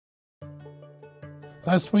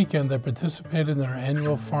Last weekend, I participated in our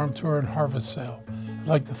annual farm tour and harvest sale. I'd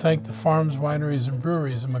like to thank the farms, wineries, and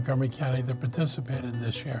breweries in Montgomery County that participated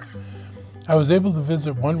this year. I was able to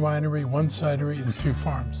visit one winery, one cidery, and 2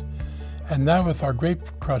 farms. And now with our grape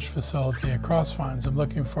crush facility at Crossvines, I'm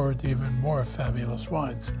looking forward to even more fabulous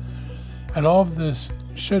wines. And all of this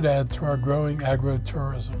should add to our growing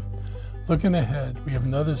agro-tourism. Looking ahead, we have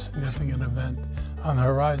another significant event on the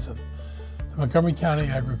horizon, the Montgomery County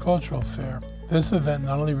Agricultural Fair. This event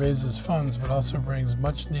not only raises funds, but also brings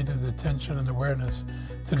much needed attention and awareness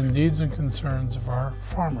to the needs and concerns of our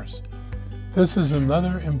farmers. This is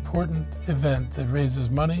another important event that raises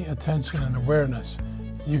money, attention, and awareness.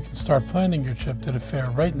 You can start planning your trip to the fair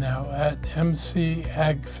right now at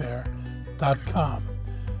mcagfair.com.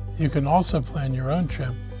 You can also plan your own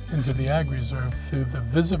trip into the Ag Reserve through the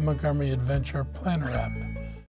Visit Montgomery Adventure Planner app.